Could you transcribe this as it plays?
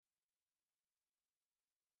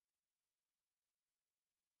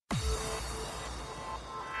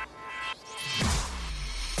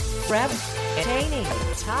Entertaining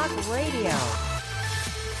Talk Radio.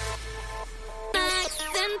 Max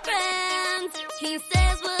and friends, he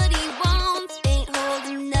says what he wants, ain't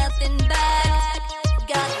holding nothing back.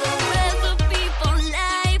 Got the recipe for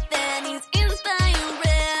life, and he's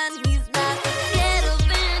inspiring. He's not scared of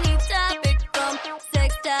any topic, from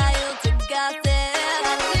sextile to gossip.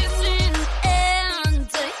 Gotta listen and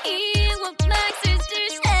to hear what Max is to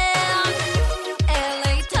share.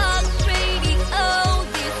 LA Talk Radio,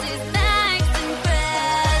 this is Max and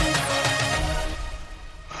friends.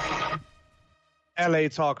 LA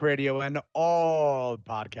Talk Radio and all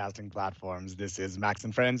podcasting platforms. This is Max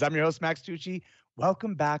and Friends. I'm your host, Max Tucci.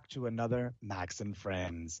 Welcome back to another Max and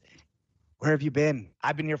Friends. Where have you been?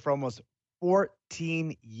 I've been here for almost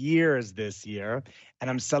 14 years this year, and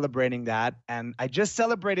I'm celebrating that. And I just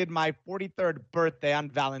celebrated my 43rd birthday on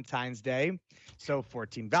Valentine's Day. So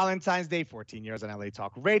 14 Valentine's Day, 14 years on LA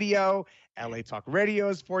Talk Radio. LA Talk Radio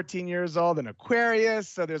is 14 years old, and Aquarius.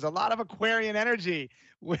 So there's a lot of Aquarian energy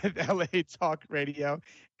with LA Talk Radio,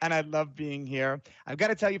 and I love being here. I've got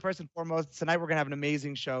to tell you first and foremost, tonight we're going to have an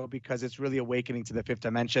amazing show because it's really awakening to the fifth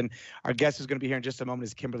dimension. Our guest who's going to be here in just a moment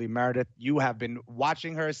is Kimberly Meredith. You have been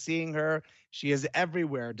watching her, seeing her. She is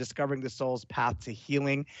everywhere, discovering the soul's path to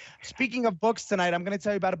healing. Speaking of books tonight, I'm going to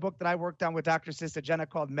tell you about a book that I worked on with Dr. Sister Jenna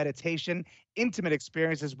called Meditation, Intimate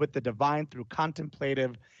Experiences with the Divine Through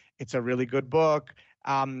Contemplative. It's a really good book.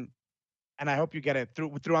 And I hope you get it through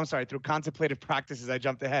contemplative practices. I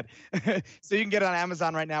jumped ahead. So you can get it on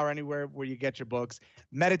Amazon right now or anywhere where you get your books.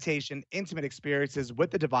 Meditation, Intimate Experiences with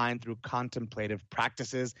the Divine Through Contemplative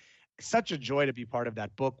Practices. Such a joy to be part of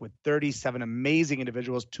that book with 37 amazing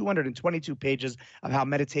individuals, 222 pages of how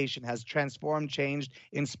meditation has transformed, changed,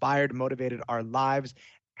 inspired, motivated our lives.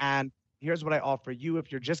 And here's what I offer you.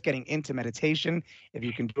 If you're just getting into meditation, if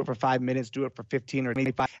you can do it for 5 minutes, do it for 15 or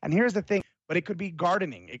 25. And here's the thing. But it could be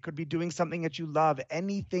gardening. It could be doing something that you love.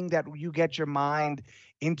 Anything that you get your mind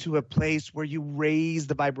into a place where you raise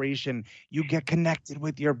the vibration, you get connected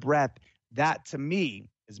with your breath. That, to me,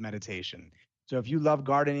 is meditation. So if you love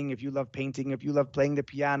gardening, if you love painting, if you love playing the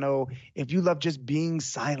piano, if you love just being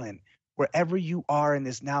silent, wherever you are in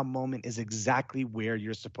this now moment is exactly where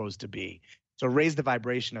you're supposed to be. So raise the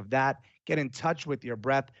vibration of that. Get in touch with your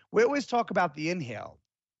breath. We always talk about the inhale.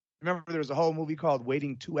 Remember, there was a whole movie called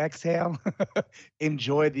Waiting to Exhale.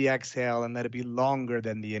 Enjoy the exhale and let it be longer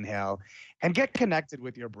than the inhale. And get connected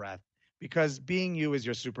with your breath, because being you is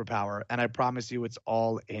your superpower. And I promise you it's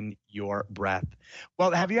all in your breath.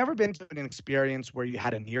 Well, have you ever been to an experience where you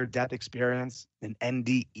had a near-death experience? An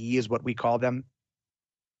NDE is what we call them.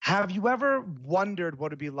 Have you ever wondered what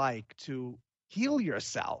it'd be like to heal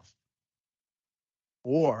yourself?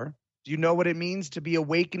 Or do you know what it means to be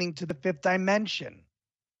awakening to the fifth dimension?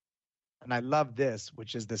 And I love this,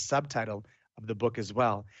 which is the subtitle of the book as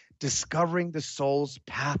well, Discovering the Soul's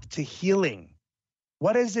Path to Healing.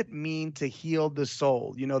 What does it mean to heal the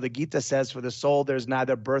soul? You know, the Gita says, for the soul, there's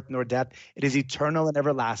neither birth nor death. It is eternal and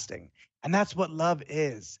everlasting. And that's what love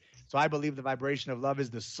is. So I believe the vibration of love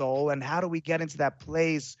is the soul. And how do we get into that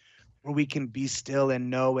place where we can be still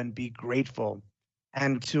and know and be grateful?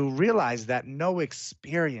 And to realize that no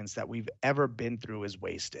experience that we've ever been through is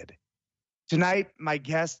wasted. Tonight, my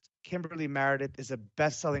guest, Kimberly Meredith, is a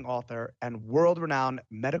best-selling author and world-renowned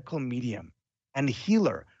medical medium and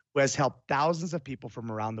healer who has helped thousands of people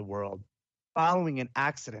from around the world. Following an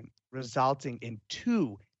accident resulting in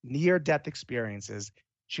 2 near-death experiences,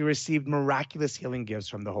 she received miraculous healing gifts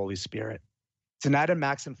from the Holy Spirit. Tonight on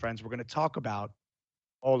Max and Friends, we're going to talk about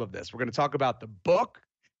all of this. We're going to talk about the book,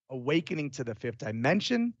 Awakening to the Fifth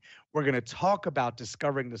Dimension. We're going to talk about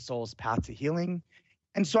discovering the soul's path to healing.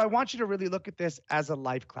 And so I want you to really look at this as a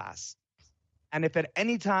life class. And if at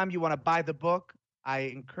any time you want to buy the book, I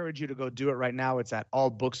encourage you to go do it right now. It's at all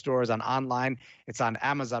bookstores, on online. It's on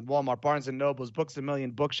Amazon, Walmart, Barnes & Nobles, Books A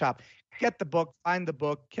Million, Bookshop. Get the book, find the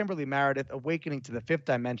book, Kimberly Meredith, Awakening to the Fifth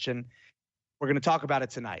Dimension. We're going to talk about it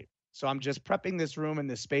tonight. So I'm just prepping this room and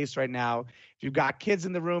this space right now. If you've got kids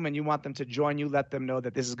in the room and you want them to join you, let them know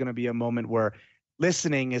that this is going to be a moment where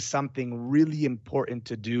listening is something really important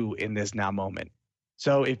to do in this now moment.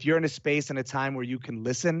 So if you're in a space and a time where you can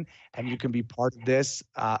listen and you can be part of this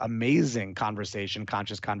amazing conversation,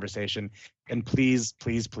 conscious conversation, then please,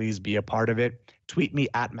 please, please be a part of it. Tweet me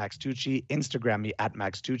at Max Tucci, Instagram me at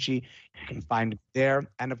Max Tucci. You can find me there.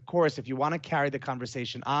 And of course, if you want to carry the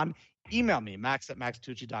conversation on, email me,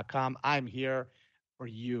 max@maxtucci.com. I'm here for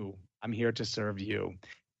you. I'm here to serve you.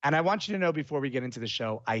 And I want you to know before we get into the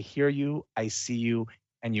show, I hear you, I see you,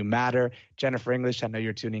 and you matter. Jennifer English, I know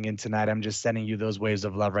you're tuning in tonight. I'm just sending you those waves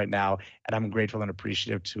of love right now, and I'm grateful and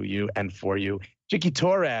appreciative to you and for you. Chicky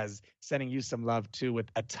Torres sending you some love too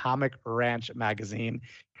with Atomic Ranch magazine.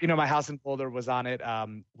 You know, my house in Boulder was on it.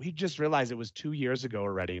 We just realized it was 2 years ago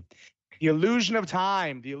already. The illusion of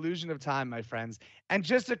time, my friends. And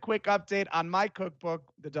just a quick update on my cookbook,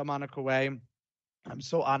 The Delmonico Way. I'm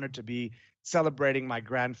so honored to be celebrating my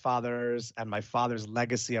grandfather's and my father's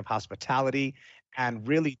legacy of hospitality and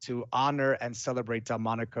really to honor and celebrate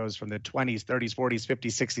Delmonico's from the 20s, 30s, 40s,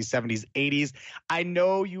 50s, 60s, 70s, 80s. I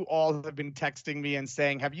know you all have been texting me and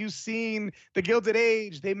saying, have you seen The Gilded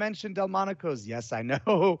Age? They mentioned Delmonico's. Yes, I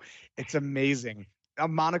know. It's amazing.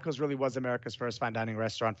 Delmonico's really was America's first fine dining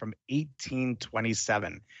restaurant from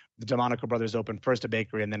 1827. The Delmonico brothers opened first a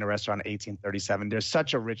bakery and then a restaurant in 1837. There's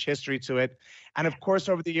such a rich history to it. And of course,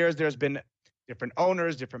 over the years, there's been different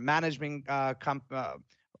owners, different management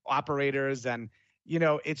operators. And, you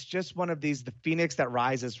know, it's just one of these, the phoenix that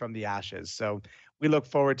rises from the ashes. So we look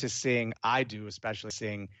forward to seeing, I do, especially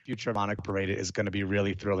seeing future Delmonico operated is going to be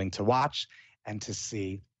really thrilling to watch and to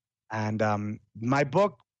see. And my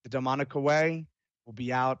book, The Delmonico Way, will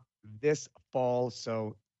be out this fall.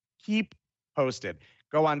 So keep posted.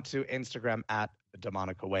 Go on to Instagram at The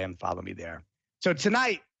Delmonico Way and follow me there. So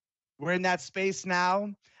tonight, we're in that space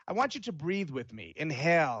now. I want you to breathe with me.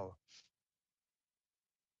 Inhale.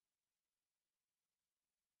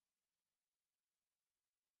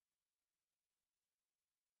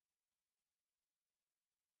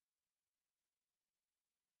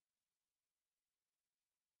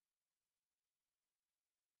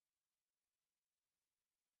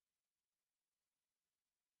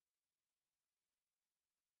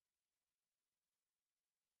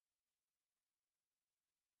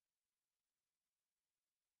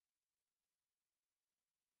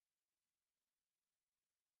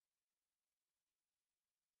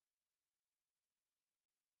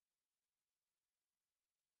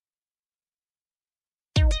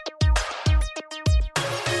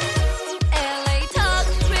 LA Talk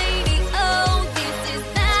Radio, this is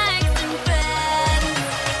Max and Friends.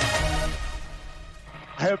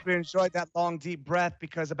 I hope you enjoyed that long, deep breath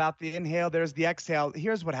because about the inhale, there's the exhale.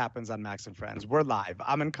 Here's what happens on Max and Friends. We're live.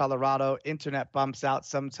 I'm in Colorado. Internet bumps out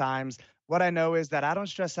sometimes. What I know is that I don't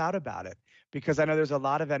stress out about it because I know there's a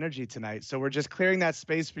lot of energy tonight. So we're just clearing that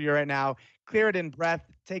space for you right now. Clear it in breath.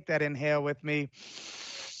 Take that inhale with me.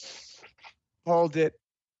 Hold it.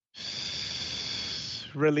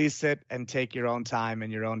 Release it and take your own time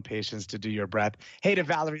and your own patience to do your breath. Hey to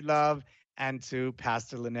Valerie Love and to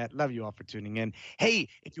Pastor Lynette. Love you all for tuning in. Hey,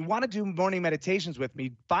 if you want to do morning meditations with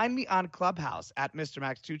me, find me on Clubhouse at Mr.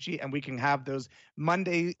 Max Tucci, and we can have those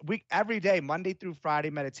every day, Monday through Friday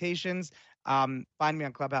meditations. Find me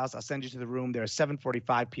on Clubhouse. I'll send you to the room. There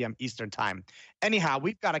 7:45 p.m. Eastern time. Anyhow,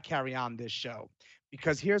 we've got to carry on this show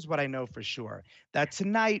because here's what I know for sure, that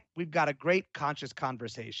tonight we've got a great conscious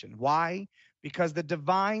conversation. Why? Because the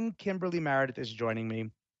divine Kimberly Meredith is joining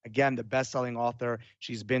me. Again, the best-selling author.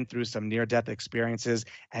 She's been through some near-death experiences,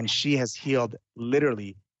 and she has healed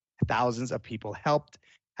literally thousands of people, helped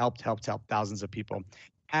thousands of people.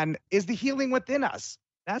 And is the healing within us?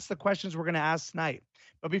 That's the questions we're going to ask tonight.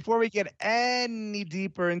 But before we get any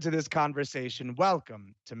deeper into this conversation,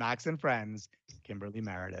 welcome to Max and Friends, Kimberly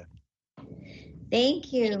Meredith.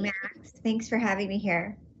 Thank you, Max. Thanks for having me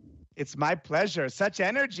here. It's my pleasure. Such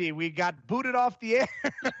energy. We got booted off the air.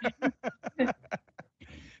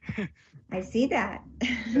 I see that.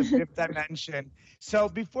 The Fifth Dimension. So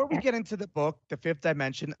before we get into the book, The Fifth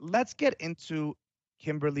Dimension, let's get into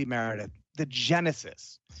Kimberly Meredith, the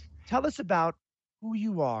genesis. Tell us about who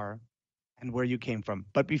you are and where you came from.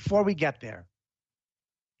 But before we get there,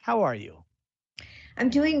 how are you? I'm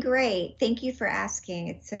doing great. Thank you for asking.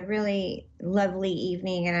 It's a really lovely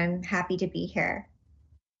evening, and I'm happy to be here.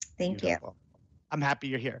 Thank you. I'm happy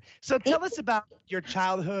you're here. So tell us about your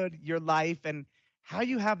childhood, your life, and how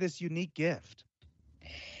you have this unique gift.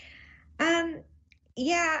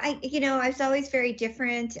 Yeah, I was always very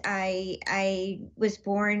different. I was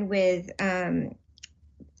born with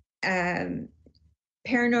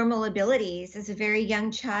paranormal abilities. As a very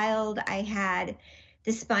young child, I had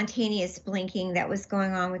this spontaneous blinking that was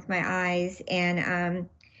going on with my eyes, and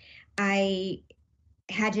I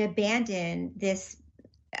had to abandon this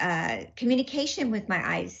communication with my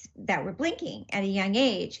eyes that were blinking at a young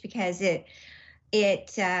age because it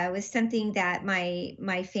was something that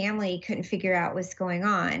my family couldn't figure out what's going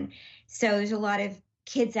on. So there's a lot of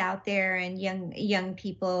kids out there and young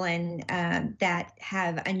people and that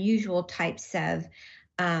have unusual types of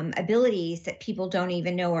abilities that people don't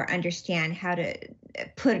even know or understand how to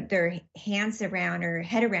put their hands around or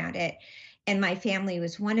head around it. And my family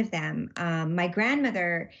was one of them. My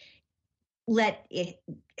grandmother let it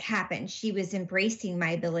happen. She was embracing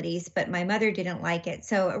my abilities, but my mother didn't like it.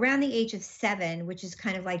 So around the age of 7, which is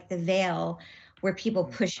kind of like the veil where people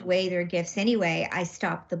push away their gifts anyway, I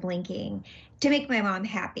stopped the blinking to make my mom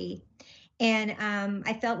happy. And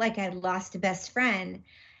I felt like I'd lost a best friend.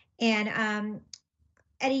 And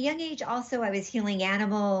at a young age, also, I was healing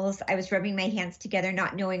animals. I was rubbing my hands together,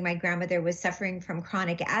 not knowing my grandmother was suffering from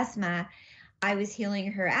chronic asthma. I was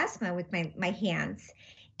healing her asthma with my hands.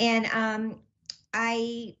 And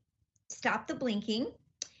I stopped the blinking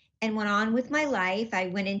and went on with my life. I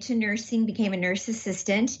went into nursing, became a nurse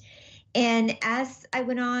assistant. And as I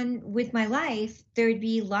went on with my life, there would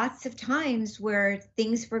be lots of times where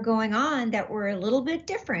things were going on that were a little bit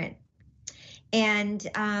different. And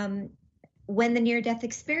when the near-death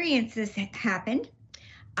experiences happened,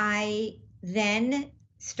 I then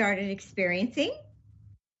started experiencing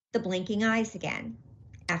the blinking eyes again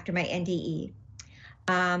after my NDE.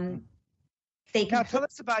 Now, tell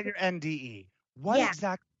us about your NDE. What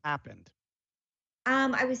exactly happened?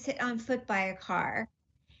 I was hit on foot by a car.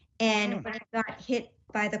 And when I got hit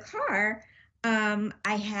by the car,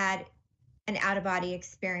 I had an out-of-body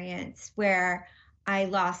experience where I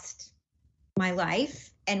lost my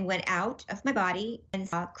life and went out of my body and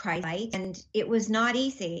saw Christ light. And it was not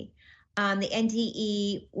easy. The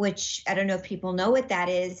NDE, which I don't know if people know what that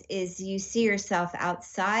is you see yourself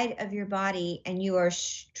outside of your body and you are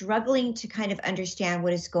struggling to kind of understand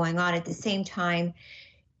what is going on. At the same time,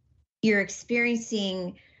 you're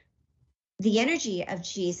experiencing the energy of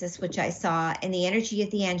Jesus, which I saw, and the energy of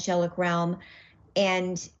the angelic realm.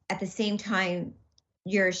 And at the same time,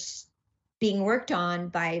 you're being worked on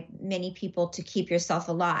by many people to keep yourself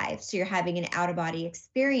alive. So you're having an out-of-body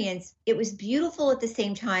experience. It was beautiful at the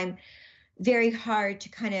same time, very hard to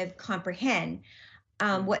kind of comprehend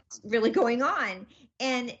what's really going on.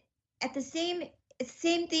 And at the same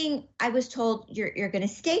thing, I was told, you're going to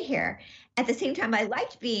stay here. At the same time, I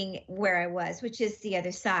liked being where I was, which is the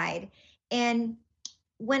other side. And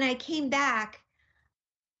when I came back,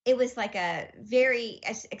 it was like a very,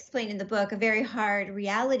 as explained in the book, a very hard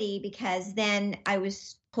reality, because then I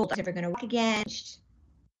was told I was never going to walk again.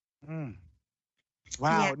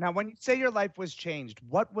 Wow. Yeah. Now, when you say your life was changed,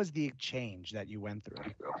 what was the change that you went through?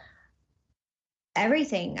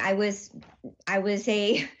 Everything. I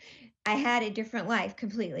had a different life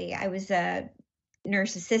completely. I was a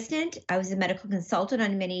nurse assistant. I was a medical consultant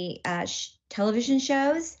on many television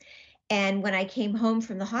shows. And when I came home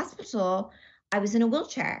from the hospital, I was in a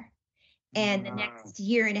wheelchair. And the next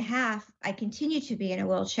year and a half, I continued to be in a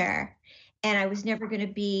wheelchair. And I was never going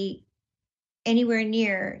to be anywhere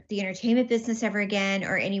near the entertainment business ever again,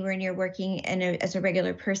 or anywhere near working as a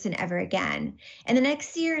regular person ever again. And the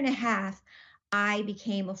next year and a half, I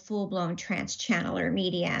became a full-blown trance channeler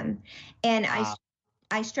medium. And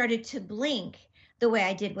I started to blink the way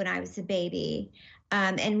I did when I was a baby.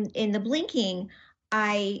 And in the blinking,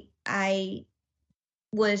 I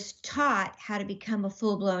was taught how to become a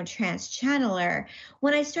full-blown trance channeler.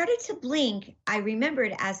 When I started to blink, I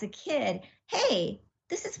remembered as a kid, hey,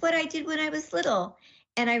 this is what I did when I was little.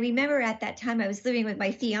 And I remember at that time I was living with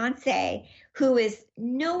my fiance, who is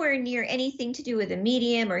nowhere near anything to do with a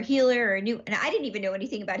medium or healer and I didn't even know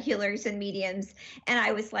anything about healers and mediums. And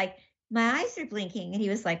I was like, my eyes are blinking. And he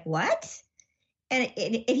was like, what? And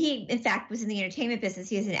he, in fact, was in the entertainment business.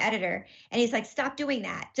 He was an editor. And he's like, stop doing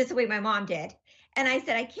that, just the way my mom did. And I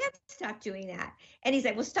said, I can't stop doing that. And he's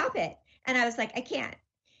like, well, stop it. And I was like, I can't.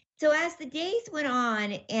 So as the days went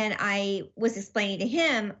on and I was explaining to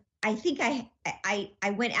him, I think I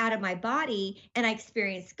went out of my body and I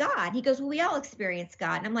experienced God. He goes, well, we all experience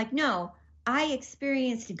God. And I'm like, no, I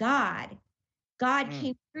experienced God. God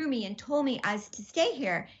came through me and told me I was to stay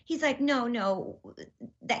here. He's like, no,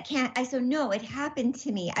 that can't. I said, no, it happened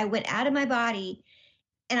to me. I went out of my body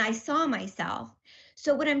and I saw myself.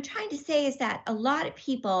 So what I'm trying to say is that a lot of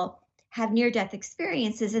people have near-death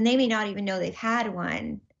experiences and they may not even know they've had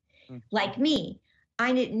one. Like me,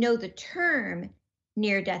 I didn't know the term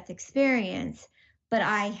near-death experience, but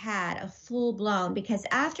I had a full-blown, because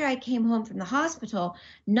after I came home from the hospital,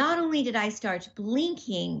 not only did I start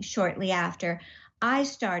blinking shortly after, I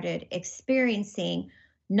started experiencing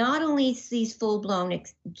not only these full-blown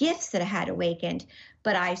gifts that I had awakened,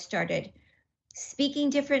 but I started speaking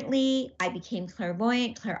differently. I became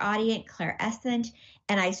clairvoyant, clairaudient, clairescent,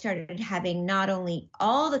 and I started having not only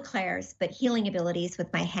all the clairs, but healing abilities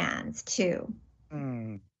with my hands too.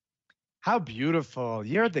 How beautiful.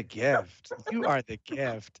 You're the gift. You are the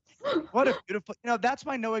gift. What a beautiful, that's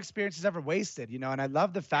why no experience is ever wasted, and I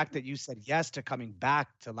love the fact that you said yes to coming back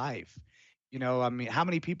to life. I mean, how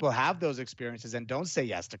many people have those experiences and don't say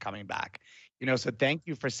yes to coming back? So thank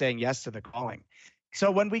you for saying yes to the calling.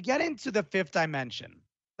 So when we get into the fifth dimension,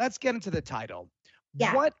 let's get into the title.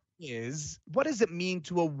 Yeah. What does it mean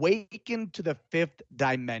to awaken to the fifth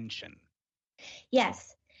dimension?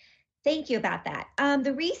 Yes. Thank you about that.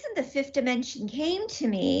 The reason the fifth dimension came to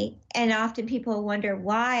me, and often people wonder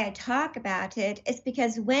why I talk about it, is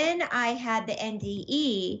because when I had the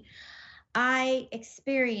NDE, I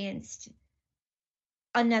experienced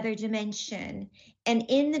another dimension. And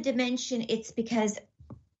in the dimension, it's because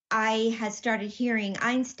I had started hearing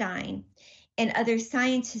Einstein and other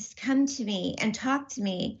scientists come to me and talk to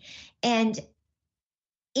me. And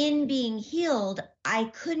in being healed, I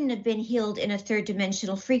couldn't have been healed in a third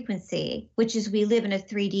dimensional frequency, which is we live in a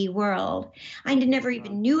 3D world. I never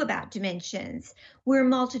even knew about dimensions. We're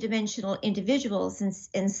multidimensional individuals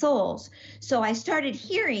and souls. So I started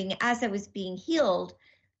hearing as I was being healed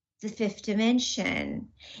the fifth dimension.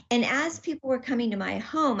 And as people were coming to my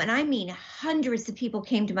home, and I mean hundreds of people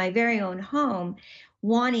came to my very own home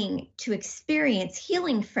wanting to experience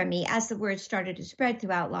healing from me, as the word started to spread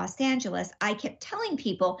throughout Los Angeles, I kept telling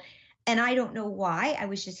people, and I don't know why, I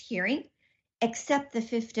was just hearing, accept the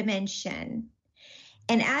fifth dimension.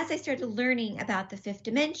 And as I started learning about the fifth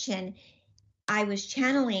dimension, I was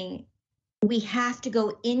channeling, we have to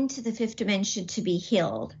go into the fifth dimension to be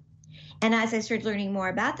healed. And as I started learning more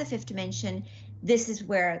about the fifth dimension, this is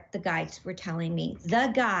where the guides were telling me,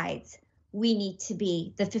 the guides, we need to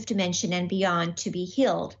be the fifth dimension and beyond to be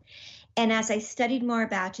healed. And as I studied more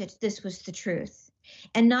about it, this was the truth.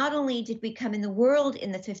 And not only did we come in the world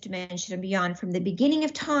in the fifth dimension and beyond from the beginning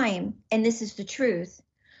of time, and this is the truth,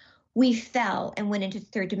 we fell and went into the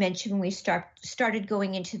third dimension when we started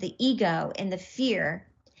going into the ego and the fear.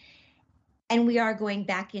 And we are going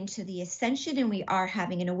back into the ascension, and we are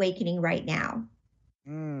having an awakening right now.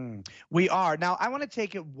 We are. Now, I want to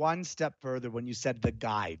take it one step further when you said the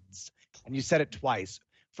guides, and you said it twice.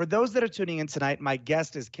 For those that are tuning in tonight, my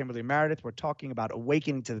guest is Kimberly Meredith. We're talking about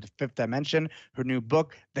awakening to the fifth dimension, her new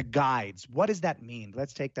book, The Guides. What does that mean?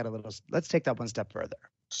 Let's take that one step further.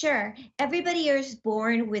 Sure. Everybody is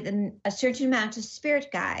born with a certain amount of spirit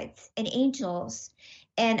guides and angels.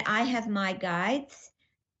 And I have my guides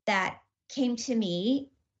that came to me.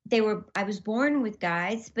 I was born with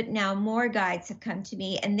guides, but now more guides have come to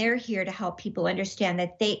me, and they're here to help people understand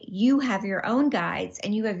that you have your own guides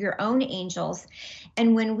and you have your own angels.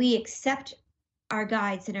 And when we accept our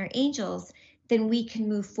guides and our angels, then we can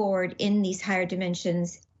move forward in these higher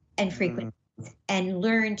dimensions and frequencies and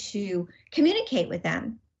learn to communicate with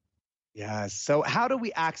them. Yes. So how do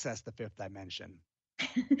we access the fifth dimension?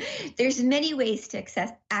 There's many ways to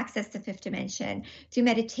access the fifth dimension: through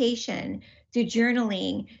meditation, through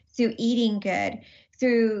journaling, through eating good,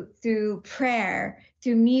 through prayer,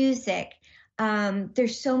 through music.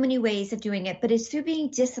 There's so many ways of doing it, but it's through being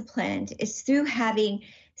disciplined. It's through having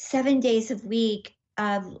 7 days a week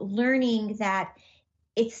of learning that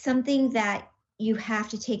it's something that you have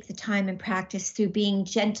to take the time and practice, through being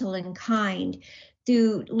gentle and kind,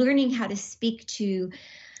 through learning how to speak to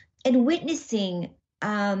and witnessing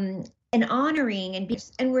and honoring,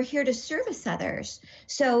 and we're here to service others.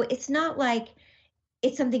 So it's not like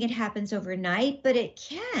it's something that happens overnight, but it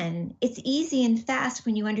can. It's easy and fast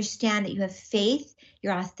when you understand that you have faith,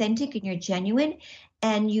 you're authentic, and you're genuine,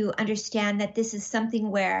 and you understand that this is something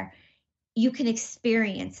where you can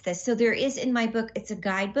experience this. So there is, in my book, it's a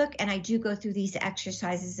guidebook, and I do go through these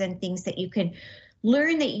exercises and things that you can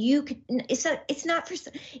learn that you could. It's not for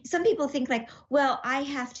some people think like, well, I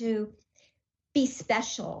have to be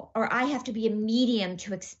special, or I have to be a medium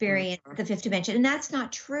to experience the fifth dimension. And that's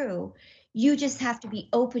not true. You just have to be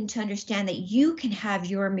open to understand that you can have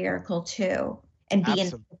your miracle too and be in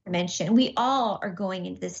the fifth dimension. We all are going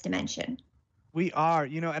into this dimension. We are,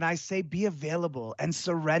 and I say be available and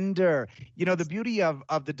surrender. The beauty of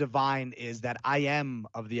the divine is that I am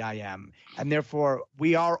of the I am. And therefore,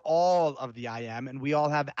 we are all of the I am, and we all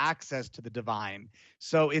have access to the divine.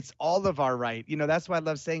 So it's all of our right. That's why I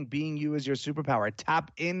love saying being you is your superpower.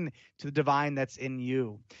 Tap in to the divine that's in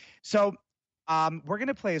you. So we're going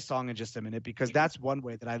to play a song in just a minute, because that's one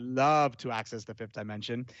way that I love to access the fifth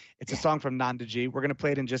dimension. It's a song from Nanda G. We're going to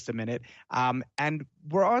play it in just a minute. And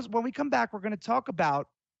when we come back, we're going to talk about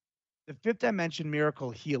the fifth dimension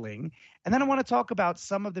miracle healing. And then I want to talk about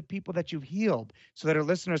some of the people that you've healed so that our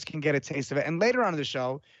listeners can get a taste of it. And later on in the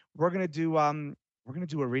show, we're going to do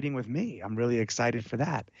a reading with me. I'm really excited for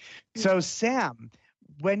that. So Sam,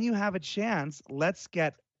 when you have a chance, let's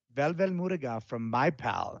get Velvel Muruga from my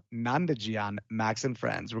pal, Nanda Ji, on Max and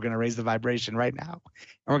Friends. We're going to raise the vibration right now.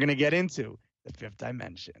 And we're going to get into the fifth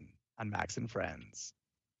dimension on Max and Friends.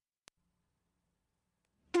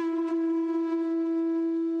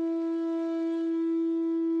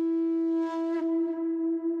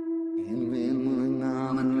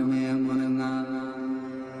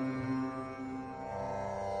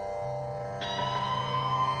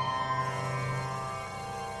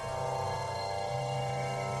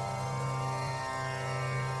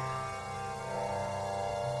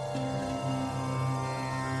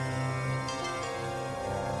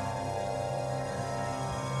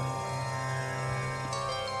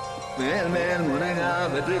 வேல் முருகா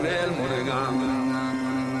வெற்றி வேல் முருகா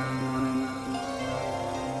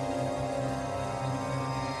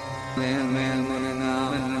வேல் முருகா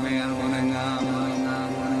வெற்றி வேல் முருகா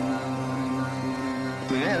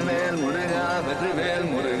வேல் முருகா வெற்றி வேல்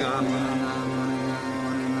முருகா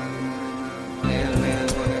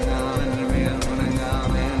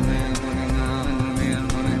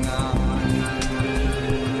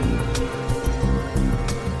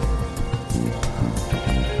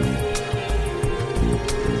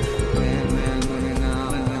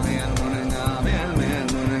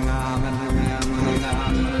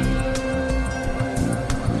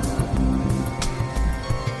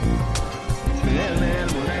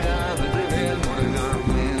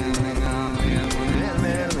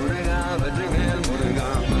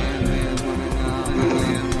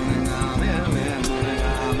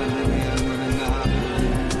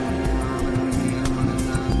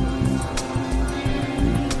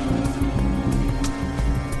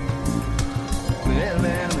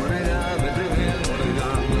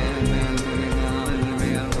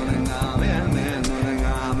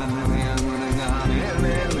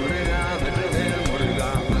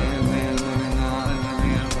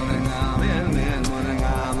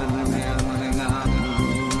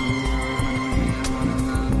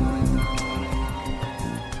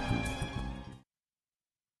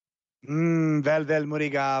Vel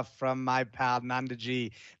Muriga from my pal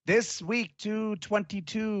Nandaji. This week,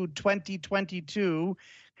 2022,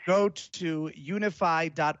 go to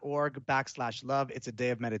unify.org/love. It's a day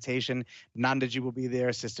of meditation. Nandaji will be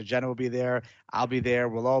there. Sister Jenna will be there. I'll be there.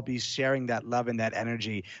 We'll all be sharing that love and that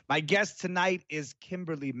energy. My guest tonight is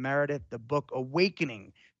Kimberly Meredith, the book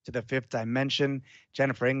Awakening to the Fifth Dimension.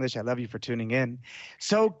 Jennifer English, I love you for tuning in.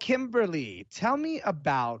 So, Kimberly, tell me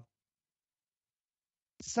about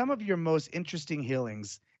some of your most interesting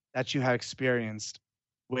healings that you have experienced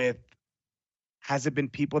with. Has it been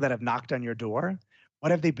people that have knocked on your door?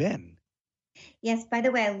 What have they been? Yes, by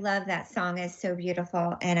the way, I love that song. It's so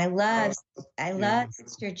beautiful. And I love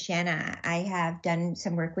Sister Jenna. I have done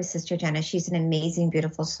some work with Sister Jenna. She's an amazing,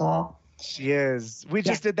 beautiful soul. She is. We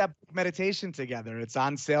just did that meditation together. It's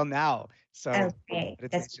on sale now. So okay.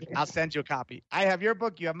 I'll send you a copy. I have your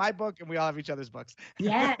book, you have my book, and we all have each other's books.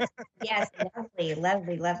 Yes,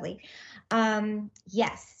 lovely.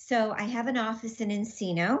 Yes, so I have an office in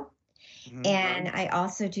Encino, and I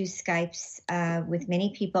also do Skypes with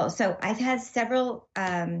many people. So I've had several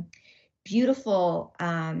beautiful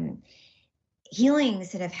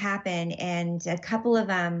healings that have happened, and a couple of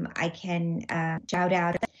them I can shout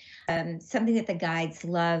out. Something that the guides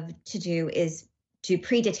love to do is do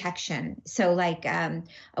pre-detection. So like a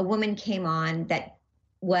woman came on that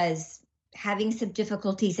was having some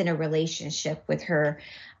difficulties in a relationship with her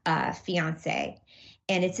fiance.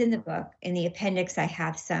 And it's in the book. In the appendix, I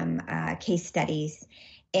have some case studies.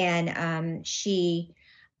 And she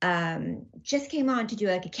just came on to do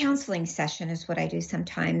like a counseling session is what I do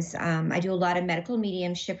sometimes. I do a lot of medical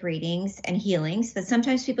mediumship readings and healings, but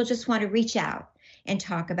sometimes people just want to reach out and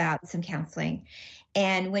talk about some counseling.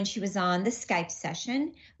 And when she was on the Skype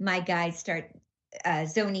session, my guides start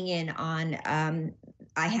zoning in on,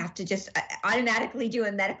 I have to just automatically do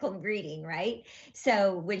a medical reading, right?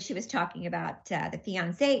 So when she was talking about the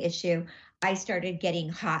fiance issue, I started getting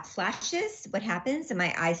hot flashes. What happens? And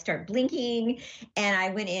my eyes start blinking, and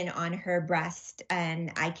I went in on her breast,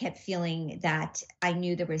 and I kept feeling that I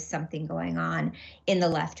knew there was something going on in the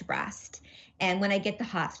left breast. And when I get the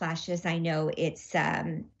hot flashes, I know it's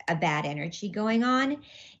a bad energy going on.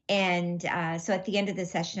 And so at the end of the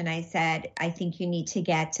session, I said, I think you need to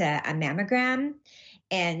get a mammogram.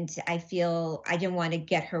 And I didn't want to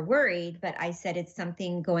get her worried, but I said, it's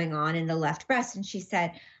something going on in the left breast. And she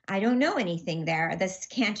said, I don't know anything there. This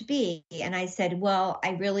can't be. And I said, well,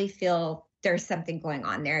 I really feel there's something going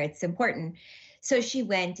on there. It's important. So she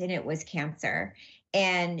went, and it was cancer.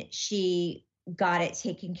 And she got it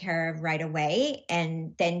taken care of right away.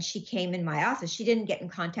 And then she came in my office. She didn't get in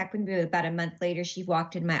contact with me. About a month later, she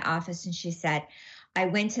walked in my office and she said, I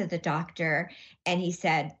went to the doctor and he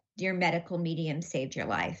said, your medical medium saved your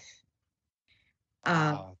life.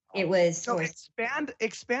 It was so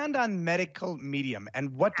expand on medical medium,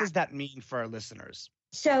 and what does that mean for our listeners?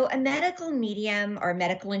 So a medical medium or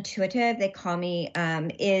medical intuitive, they call me,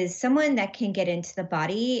 is someone that can get into the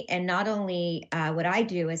body. And not only what I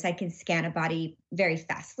do is I can scan a body very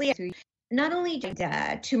fastly, not only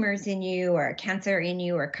tumors in you or cancer in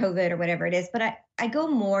you or COVID or whatever it is, but I go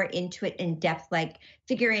more into it in depth, like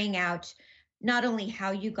figuring out not only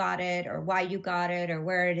how you got it or why you got it or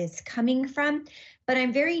where it is coming from, but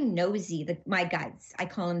I'm very nosy. My guides, I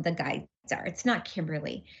call them the guides are. It's not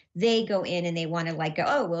Kimberly. They go in and they want to like go,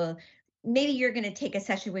 oh, well, maybe you're going to take a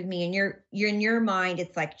session with me and you're in your mind,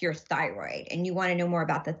 it's like your thyroid and you want to know more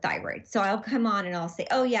about the thyroid. So I'll come on and I'll say,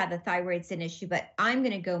 oh yeah, the thyroid's an issue, but I'm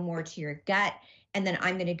going to go more to your gut. And then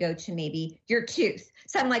I'm going to go to maybe your tooth.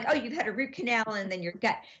 So I'm like, oh, you've had a root canal and then your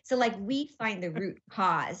gut. So like we find the root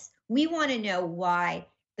cause. We want to know why.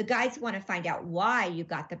 The guides want to find out why you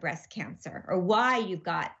got the breast cancer or why you've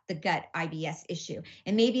got the gut IBS issue.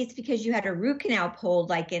 And maybe it's because you had a root canal pulled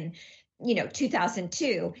like in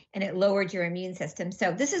 2002 and it lowered your immune system.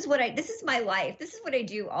 So this is my life. This is what I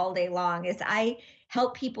do all day long is I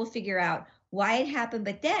help people figure out why it happened.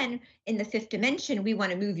 But then in the fifth dimension, we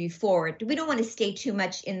want to move you forward. We don't want to stay too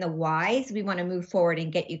much in the whys. We want to move forward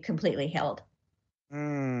and get you completely healed.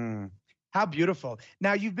 How beautiful.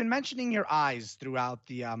 Now, you've been mentioning your eyes throughout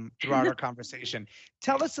our conversation.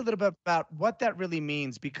 Tell us a little bit about what that really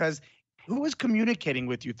means, because who is communicating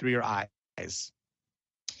with you through your eyes?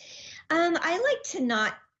 I like to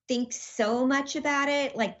not think so much about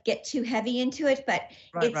it, like get too heavy into it, but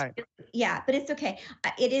yeah, but it's okay.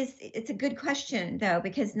 It's a good question though,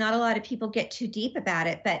 because not a lot of people get too deep about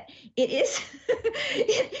it, but it is,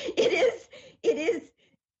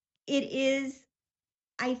 it is,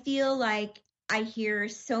 I feel like I hear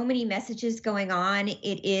so many messages going on.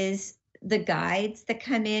 It is the guides that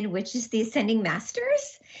come in, which is the ascending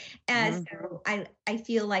masters. And so I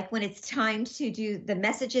feel like when it's time to do the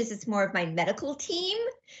messages, it's more of my medical team.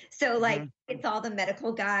 So like it's all the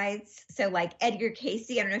medical guides. So like Edgar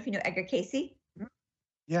Casey, I don't know if you know Edgar Casey.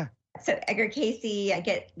 Yeah. So Edgar Casey, I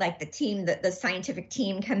get like the team, the scientific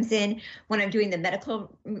team comes in when I'm doing the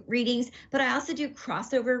medical readings, but I also do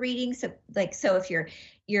crossover readings. So like, so if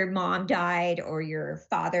your mom died or your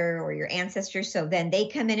father or your ancestors, so then they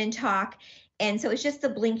come in and talk. And so it's just the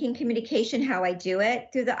blinking communication, how I do it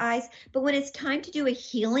through the eyes. But when it's time to do a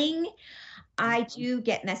healing, I do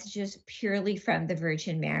get messages purely from the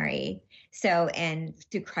Virgin Mary. So, and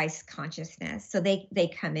through Christ consciousness. So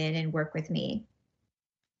they come in and work with me.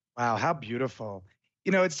 Wow, how beautiful.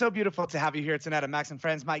 It's so beautiful to have you here tonight at Max and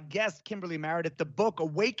Friends. My guest, Kimberly Meredith, the book,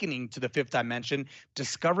 Awakening to the Fifth Dimension,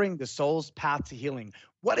 Discovering the Soul's Path to Healing.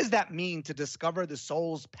 What does that mean, to discover the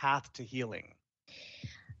soul's path to healing?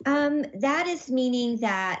 That is meaning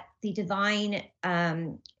that the divine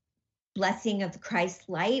blessing of Christ's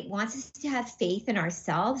light wants us to have faith in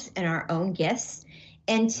ourselves and our own gifts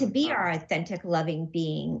and to be our authentic, loving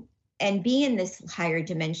being and be in this higher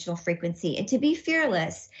dimensional frequency and to be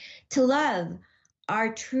fearless, to love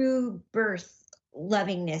our true birth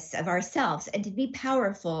lovingness of ourselves and to be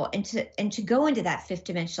powerful and to go into that fifth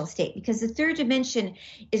dimensional state, because the third dimension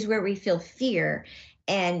is where we feel fear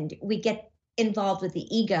and we get involved with the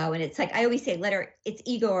ego. And it's like, I always say, it's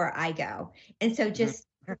ego or I go. And so just,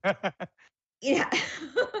 yeah.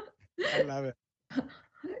 I love it.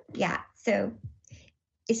 Yeah. So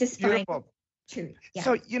it's just beautiful. fine. True. Yeah.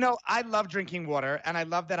 So, I love drinking water, and I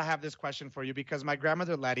love that I have this question for you because my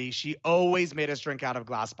grandmother, Letty, she always made us drink out of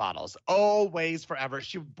glass bottles, always, forever.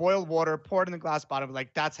 She would boil water, pour it in the glass bottle,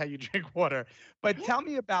 like, that's how you drink water. But tell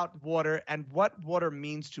me about water and what water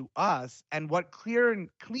means to us and what clear and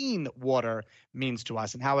clean water means to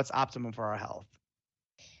us and how it's optimum for our health.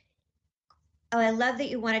 Oh, I love that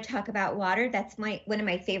you want to talk about water. That's one of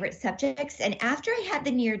my favorite subjects. And after I had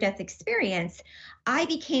the near-death experience, I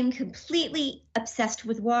became completely obsessed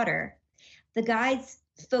with water. The guides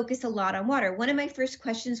focus a lot on water. One of my first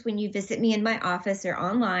questions when you visit me in my office or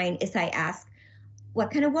online is I ask,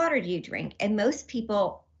 what kind of water do you drink? And most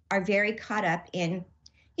people are very caught up in,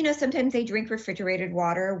 sometimes they drink refrigerated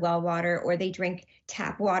water, well water, or they drink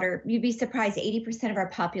tap water. You'd be surprised 80% of our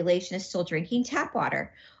population is still drinking tap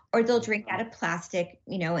water. Or they'll drink out of plastic,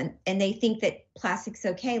 and they think that plastic's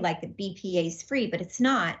okay, like the BPA is free, but it's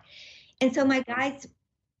not. And so my guides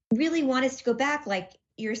really want us to go back, like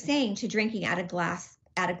you're saying, to drinking out of glass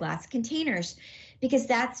containers, because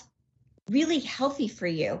that's really healthy for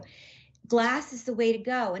you. Glass is the way to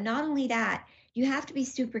go. And not only that, you have to be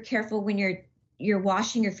super careful when you're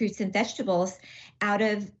washing your fruits and vegetables out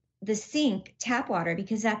of the sink tap water,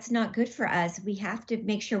 because that's not good for us. We have to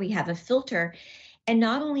make sure we have a filter. And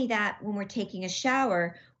not only that, when we're taking a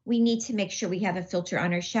shower, we need to make sure we have a filter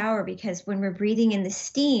on our shower, because when we're breathing in the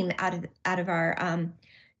steam out of our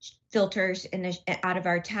filters and out of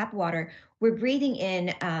our tap water, we're breathing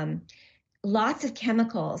in lots of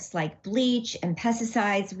chemicals like bleach and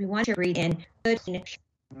pesticides. We want to breathe in good. It's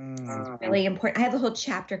really important. I have a whole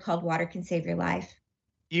chapter called Water Can Save Your Life.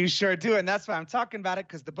 You sure do. And that's why I'm talking about it,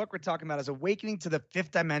 because the book we're talking about is Awakening to the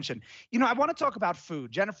Fifth Dimension. You know, I want to talk about food.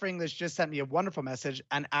 Jennifer English just sent me a wonderful message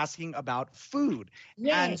and asking about food.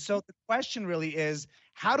 Yay. And so the question really is,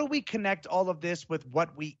 how do we connect all of this with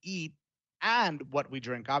what we eat and what we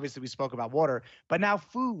drink? Obviously, we spoke about water, but now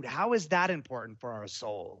food, how is that important for our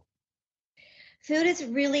soul? Food is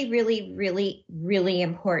really, really, really, really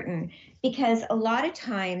important because a lot of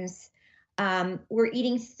times we're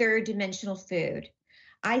eating third dimensional food.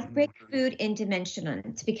 I break food in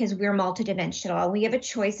dimensions because we're multidimensional. We have a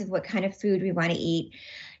choice of what kind of food we want to eat,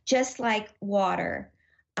 just like water.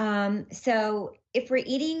 So if we're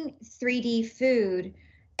eating 3D food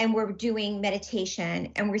and we're doing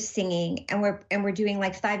meditation and we're singing and we're doing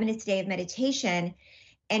like 5 minutes a day of meditation,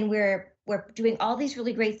 and we're doing all these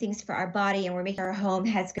really great things for our body, and we're making our home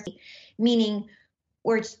has great, meaning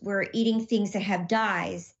we're eating things that have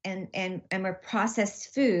dyes and we're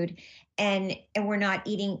processed food, and we're not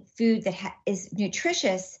eating food that is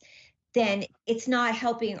nutritious, then it's not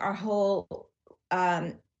helping our whole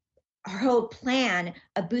plan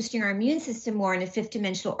of boosting our immune system more in a fifth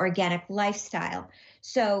dimensional organic lifestyle.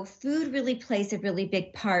 So food really plays a really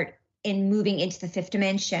big part in moving into the fifth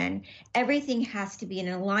dimension. Everything has to be in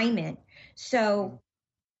alignment. So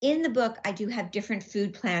in the book, I do have different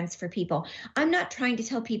food plans for people. I'm not trying to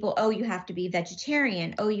tell people, oh, you have to be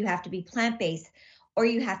vegetarian, oh, you have to be plant-based, or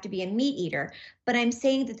you have to be a meat eater. But I'm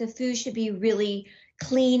saying that the food should be really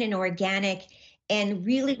clean and organic, and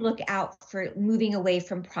really look out for moving away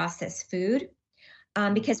from processed food.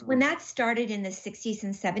 Because when that started in the 60s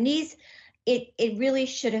and 70s, it really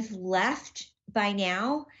should have left by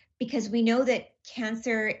now, because we know that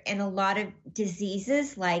cancer and a lot of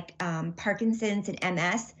diseases like Parkinson's and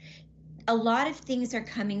MS, a lot of things are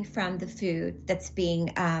coming from the food that's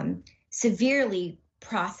being severely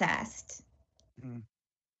processed.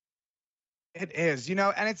 It is, you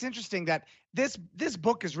know, and it's interesting that this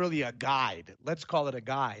book is really a guide. Let's call it a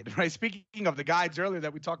guide, right? Speaking of the guides earlier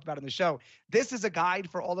that we talked about in the show, this is a guide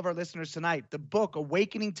for all of our listeners tonight. The book,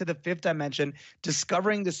 Awakening to the Fifth Dimension,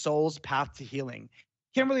 Discovering the Soul's Path to Healing.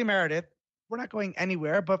 Kimberly Meredith, we're not going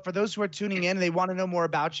anywhere, but for those who are tuning in and they want to know more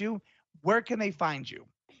about you, where can they find you?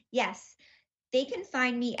 Yes, they can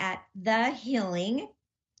find me at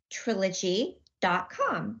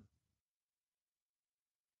thehealingtrilogy.com.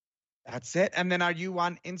 That's it. And then are you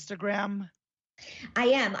on Instagram? I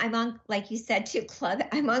am. I'm on, like you said,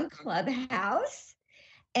 I'm on Clubhouse,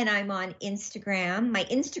 and I'm on Instagram. My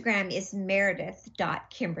Instagram is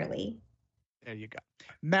meredith.kimberly. There you go.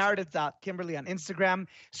 Meredith.Kimberly on Instagram.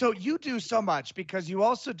 So you do so much, because you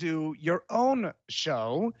also do your own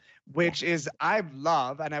show, which is, I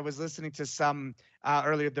love, and I was listening to some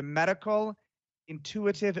earlier, the Medical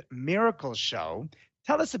Intuitive Miracle Show.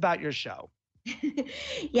 Tell us about your show.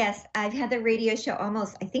 Yes, I've had the radio show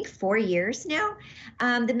almost, I think, 4 years now.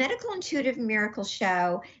 The Medical Intuitive Miracle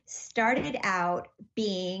Show started out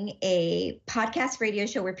being a podcast radio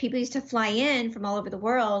show where people used to fly in from all over the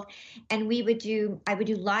world, and I would do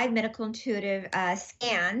live medical intuitive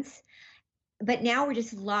scans. But now we're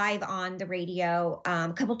just live on the radio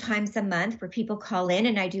a couple times a month, where people call in,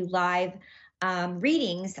 and I do live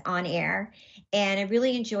readings on air, and I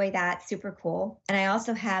really enjoy that. Super cool. And I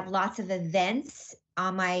also have lots of events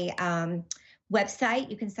on my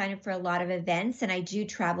website. You can sign up for a lot of events, and I do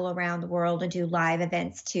travel around the world and do live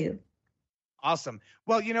events too. Awesome.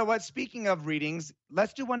 Well, you know what? Speaking of readings,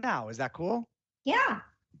 let's do one now. Is that cool? Yeah.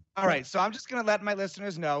 All right. So I'm just going to let my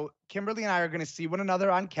listeners know, Kimberly and I are going to see one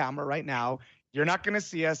another on camera right now. You're not going to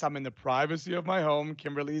see us. I'm in the privacy of my home.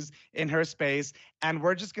 Kimberly's in her space. And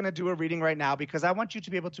we're just going to do a reading right now, because I want you to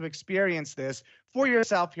be able to experience this for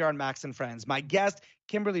yourself here on Max and Friends. My guest,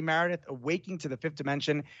 Kimberly Meredith, Awakening to the Fifth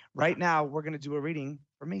Dimension. Right now, we're going to do a reading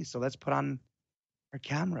for me. So let's put on our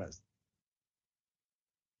cameras.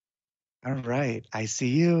 All right. I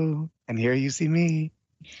see you. And here you see me.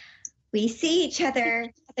 We see each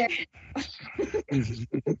other.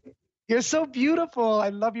 You're so beautiful. I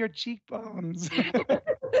love your cheekbones.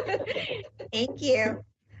 Thank you.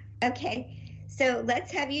 Okay, so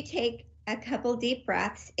let's have you take a couple deep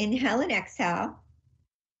breaths. Inhale and exhale.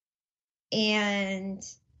 And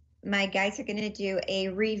my guys are going to do a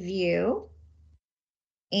review.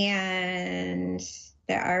 And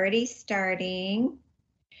they're already starting.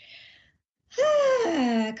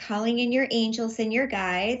 Calling in your angels and your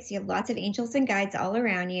guides. You have lots of angels and guides all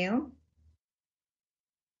around you.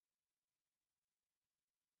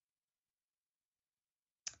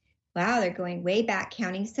 Wow, they're going way back,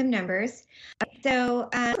 counting some numbers. So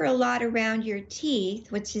for a lot around your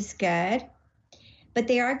teeth, which is good. But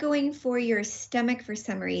they are going for your stomach for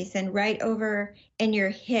some reason, right over in your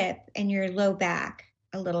hip and your low back.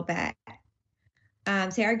 a little bit. So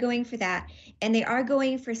they are going for that. And they are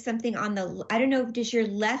going for something on the, I don't know, does your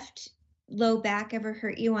left low back ever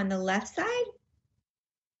hurt you on the left side?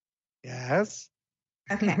 Yes.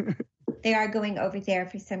 Okay. They are going over there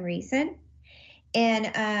for some reason.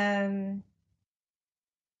 And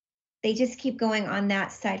they just keep going on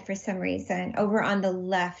that side for some reason, over on the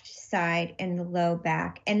left side in the low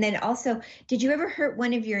back. And then also, did you ever hurt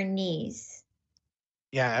one of your knees?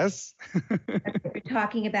 Yes. We're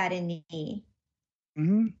talking about a knee.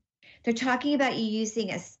 Hmm. They're talking about you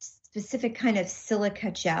using a specific kind of silica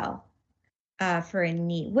gel for a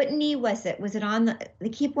knee. What knee was it? Was it on the, they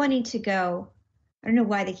keep wanting to go, I don't know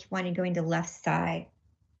why they keep wanting going to left side.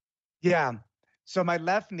 Yeah. So my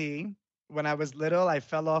left knee, when I was little, I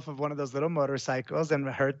fell off of one of those little motorcycles and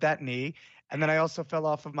hurt that knee. And then I also fell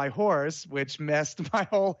off of my horse, which messed my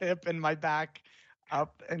whole hip and my back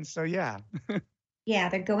up. And so, yeah. Yeah,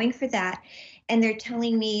 they're going for that. And they're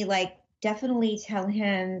telling me, like, definitely tell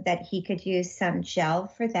him that he could use some gel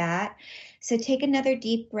for that. So take another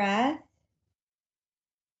deep breath.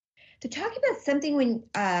 They're talking about something when,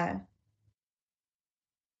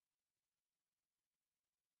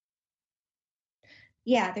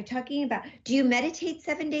 yeah, they're talking about, do you meditate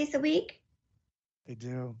 7 days a week? I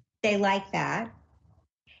do. They like that.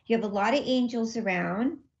 You have a lot of angels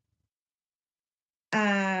around.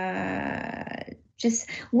 Just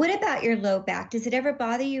what about your low back? Does it ever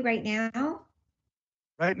bother you right now?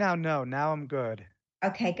 Right now, no. Now I'm good.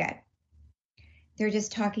 Okay, good. They're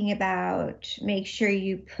just talking about make sure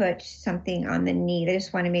you put something on the knee. They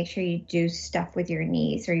just want to make sure you do stuff with your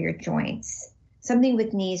knees or your joints. Something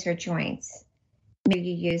with knees or joints. Maybe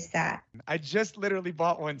you use that. I just literally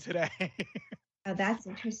bought one today. Oh, that's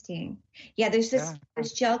interesting. Yeah, there's this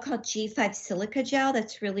gel called G5 silica gel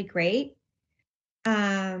that's really great.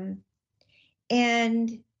 And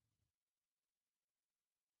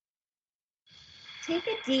take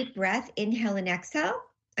a deep breath, inhale and exhale.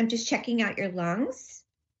 I'm just checking out your lungs.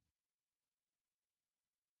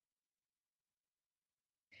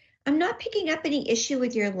 I'm not picking up any issue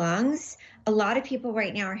with your lungs. A lot of people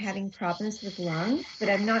right now are having problems with lungs, but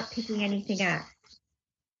I'm not picking anything up.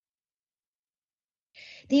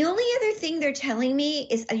 The only other thing they're telling me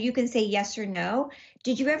is you can say yes or no.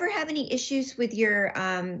 Did you ever have any issues with your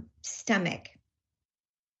stomach?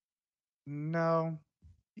 No.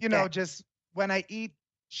 You know, just when I eat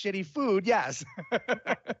shitty food, yes.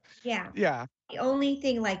 Yeah. Yeah. The only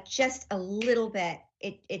thing, like just a little bit,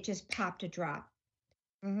 it just popped a drop.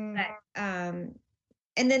 Mm-hmm. But,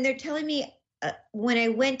 and then they're telling me when I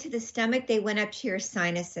went to the stomach, they went up to your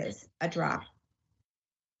sinuses, a drop.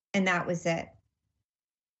 And that was it.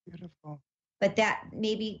 Beautiful. But that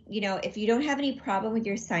maybe, you know, if you don't have any problem with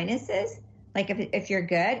your sinuses, like if you're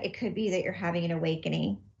good, it could be that you're having an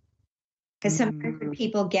awakening. Because sometimes when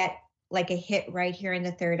people get like a hit right here in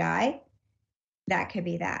the third eye, that could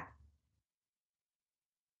be that.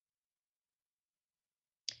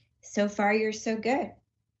 So far, you're so good.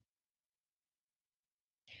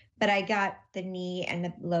 But I got the knee and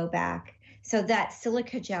the low back. So that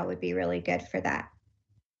silica gel would be really good for that.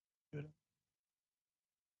 Good.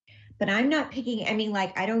 But I'm not picking, I mean,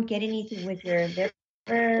 like, I don't get anything with your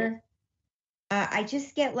liver. I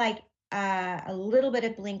just get like a little bit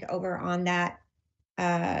of blink over on that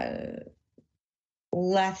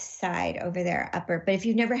left side over there, upper. But if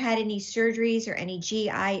you've never had any surgeries or any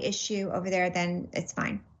GI issue over there, then it's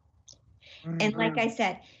fine. Mm-hmm. And like I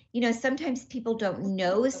said, you know, sometimes people don't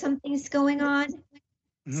know something's going on.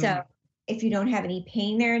 Mm-hmm. So if you don't have any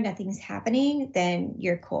pain there, nothing's happening, then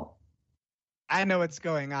you're cool. I know what's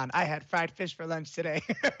going on. I had fried fish for lunch today.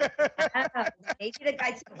 Maybe the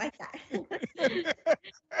guys don't like that.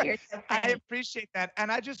 You're so funny. I appreciate that.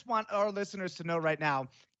 And I just want our listeners to know right now,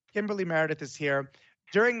 Kimberly Meredith is here.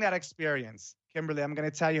 During that experience, Kimberly, I'm going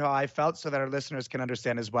to tell you how I felt so that our listeners can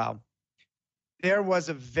understand as well. There was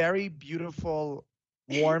a very beautiful,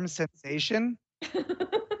 warm sensation,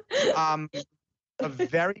 a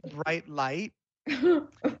very bright light.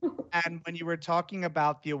 And when you were talking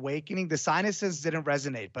about the awakening, the sinuses didn't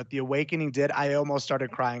resonate, but the awakening did. I almost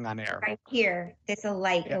started crying on air. Right here, there's a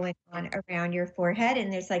light going on around your forehead,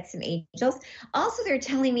 and there's like some angels. Also, they're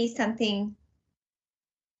telling me something.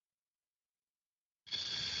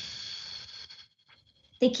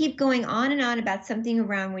 They keep going on and on about something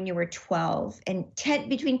around when you were 12 and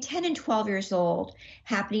between 10 and 12 years old,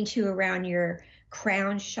 happening to around your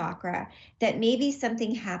crown chakra, that maybe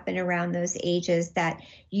something happened around those ages that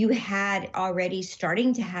you had already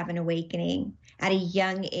starting to have an awakening at a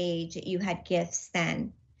young age. You had gifts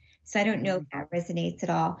then. So I don't know if that resonates at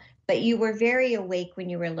all, but you were very awake when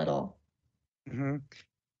you were little. Mm-hmm.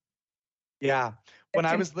 Yeah. When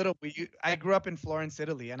I was little, I grew up in Florence,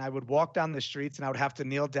 Italy, and I would walk down the streets and I would have to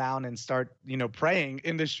kneel down and start, praying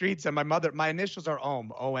in the streets. And my initials are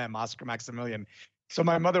OM, OM, Oscar Maximilian. So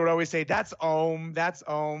my mother would always say, that's OM, that's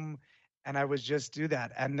OM. And I would just do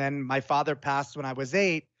that. And then my father passed when I was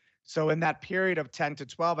 8. So in that period of 10 to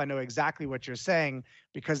 12, I know exactly what you're saying,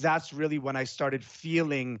 because that's really when I started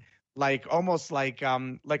feeling almost like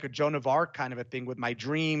a Joan of Arc kind of a thing with my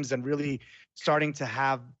dreams, and really starting to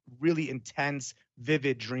have really intense,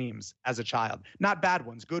 vivid dreams as a child. Not bad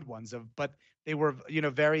ones, good ones, but they were,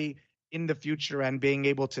 very in the future and being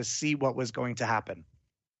able to see what was going to happen.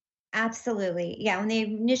 Absolutely. Yeah. When they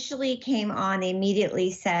initially came on, they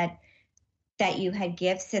immediately said that you had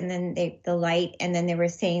gifts, and then the light, and then they were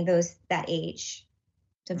saying that age.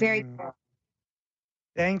 So very cool.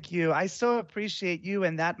 Thank you. I so appreciate you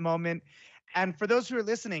in that moment. And for those who are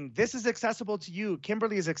listening, this is accessible to you.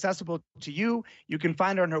 Kimberly is accessible to you. You can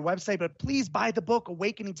find her on her website, but please buy the book,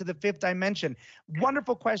 Awakening to the Fifth Dimension.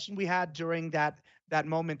 Wonderful question we had during that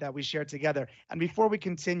moment that we shared together. And before we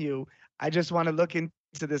continue, I just want to look into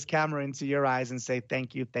this camera, into your eyes, and say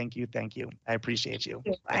thank you, thank you, thank you. I appreciate you.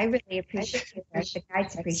 I really appreciate it. The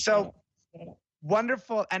guides appreciate it.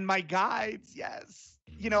 Wonderful. And my guides, yes.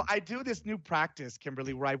 I do this new practice,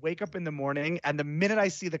 Kimberly, where I wake up in the morning, and the minute I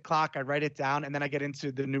see the clock, I write it down, and then I get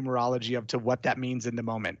into the numerology to what that means in the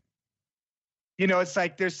moment. It's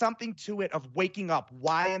like there's something to it of waking up.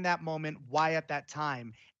 Why in that moment? Why at that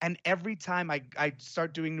time? And every time I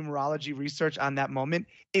start doing numerology research on that moment,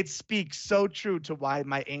 it speaks so true to why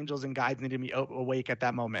my angels and guides needed me awake at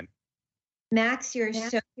that moment. Max, you're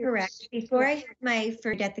so correct. Before I had my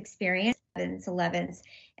first death experience, 11s,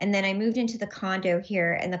 and then I moved into the condo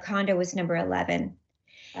here, and the condo was number 11.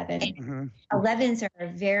 11s are a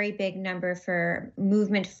very big number for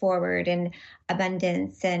movement forward and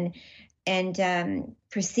abundance and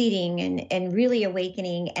proceeding and really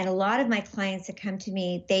awakening. And a lot of my clients that come to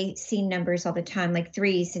me, they see numbers all the time, like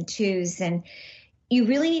 3s and 2s. And you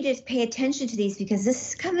really need to pay attention to these, because this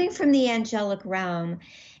is coming from the angelic realm.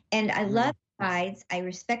 And I love guides. I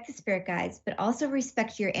respect the spirit guides, but also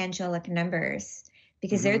respect your angelic numbers,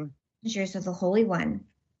 because they're the messengers of the Holy One.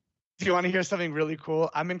 Do you want to hear something really cool?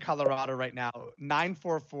 I'm in Colorado right now.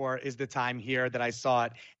 944 is the time here that I saw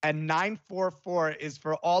it. And 944 is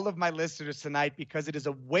for all of my listeners tonight, because it is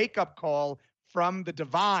a wake-up call from the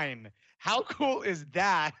divine. How cool is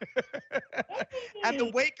that? And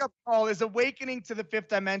the wake-up call is awakening to the fifth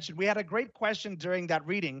dimension. We had a great question during that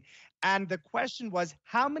reading. And the question was,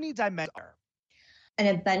 how many dimensions are? An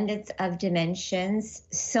abundance of dimensions,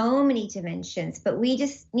 so many dimensions, but we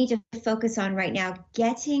just need to focus on right now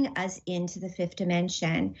getting us into the fifth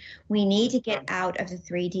dimension. We need to get out of the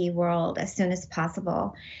 3D world as soon as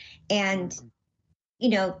possible. And,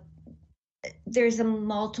 there's a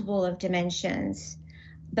multiple of dimensions,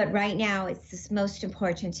 but right now it's just most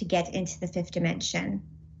important to get into the fifth dimension.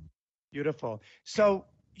 Beautiful. So,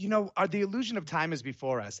 the illusion of time is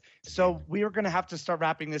before us. So we are going to have to start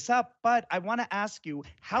wrapping this up. But I want to ask you,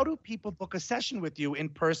 how do people book a session with you in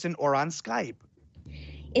person or on Skype?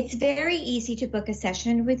 It's very easy to book a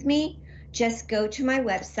session with me. Just go to my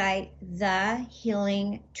website,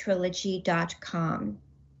 thehealingtrilogy.com.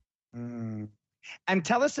 And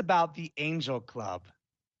tell us about the Angel Club.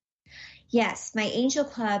 Yes, my Angel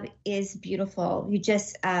Club is beautiful. You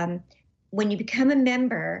just, when you become a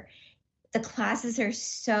member, the classes are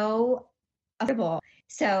so affordable.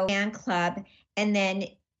 So, fan club, and then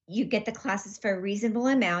you get the classes for a reasonable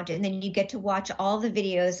amount, and then you get to watch all the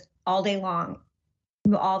videos all day long,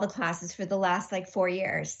 all the classes for the last 4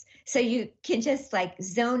 years. So you can just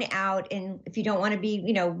zone out, and if you don't want to be,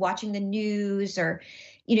 watching the news, or,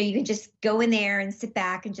 you can just go in there and sit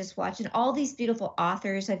back and just watch. And all these beautiful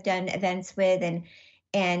authors I've done events with, and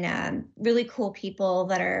really cool people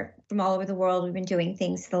that are from all over the world. We've been doing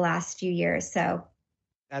things the last few years. So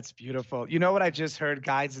that's beautiful. You know what I just heard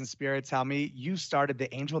guides and spirits tell me? You started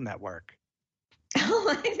the Angel Network.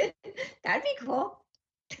 Oh, that'd be cool.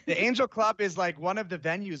 The Angel Club is one of the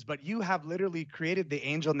venues, but you have literally created the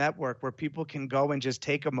Angel Network where people can go and just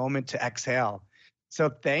take a moment to exhale. So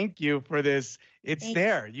thank you for this. It's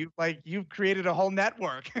there. You've created a whole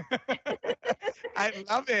network. I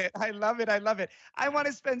love it. I love it. I love it. I want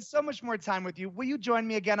to spend so much more time with you. Will you join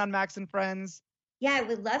me again on Max and Friends? Yeah, I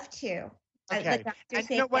would love to. Okay. And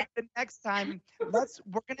you know what? The next time,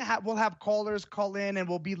 we'll have callers call in, and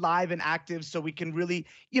we'll be live and active, so we can really,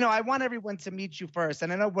 I want everyone to meet you first.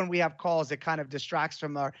 And I know when we have calls, it kind of distracts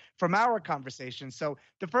from our conversation. So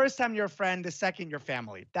the first time you're a friend, the second you're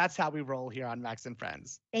family. That's how we roll here on Max and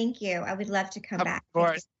Friends. Thank you. I would love to come back. Of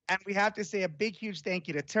course. And we have to say a big, huge thank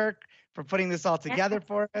you to Turk for putting this all together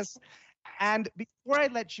for us. And before I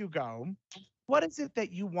let you go, what is it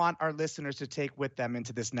that you want our listeners to take with them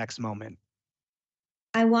into this next moment?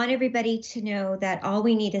 I want everybody to know that all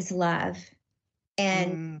we need is love,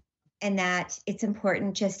 and and that it's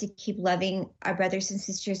important just to keep loving our brothers and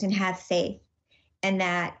sisters and have faith, and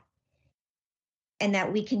that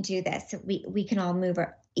we can do this. We can all move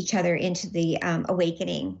each other into the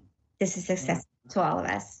awakening. This is success to all of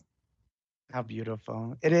us. How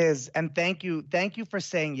beautiful it is. And thank you for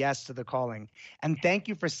saying yes to the calling. And thank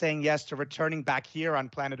you for saying yes to returning back here on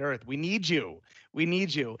planet Earth. We need you. We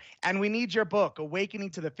need you. And we need your book, Awakening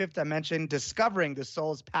to the Fifth Dimension, Discovering the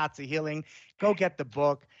Soul's Path to Healing. Go get the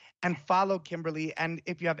book and follow Kimberly. And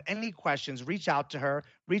if you have any questions, reach out to her.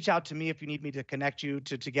 Reach out to me if you need me to connect you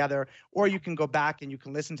together, or you can go back and you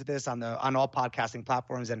can listen to this on all podcasting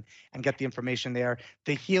platforms and get the information there.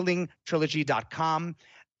 TheHealingTrilogy.com.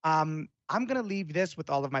 I'm going to leave this with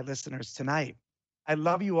all of my listeners tonight. I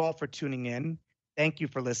love you all for tuning in. Thank you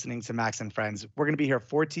for listening to Max and Friends. We're going to be here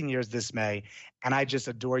 14 years this May, and I just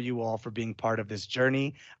adore you all for being part of this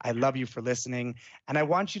journey. I love you for listening, and I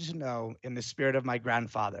want you to know, in the spirit of my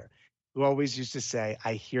grandfather, who always used to say,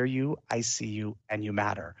 I hear you, I see you, and you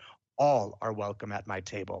matter. All are welcome at my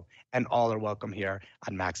table, and all are welcome here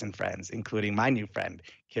on Max and Friends, including my new friend,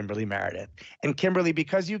 Kimberly Meredith. And Kimberly,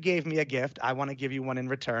 because you gave me a gift, I want to give you one in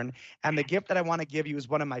return. And the gift that I want to give you is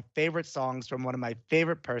one of my favorite songs from one of my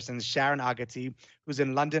favorite persons, Sharon Agati, who's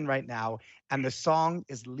in London right now. And the song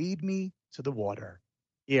is Lead Me to the Water,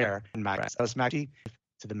 here in Max. So it's Max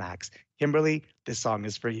to the Max. Kimberly, this song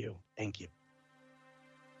is for you. Thank you.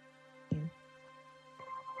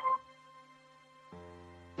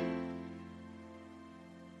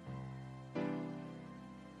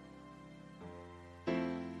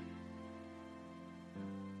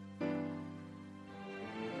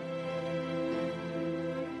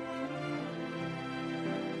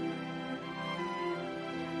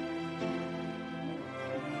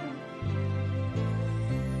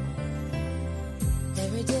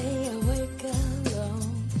 Every day I wake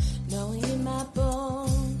alone, knowing in my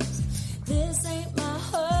bones, this ain't my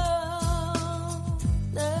home.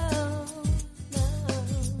 No, no.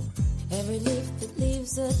 Every leaf that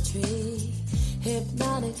leaves a tree,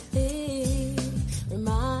 hypnotically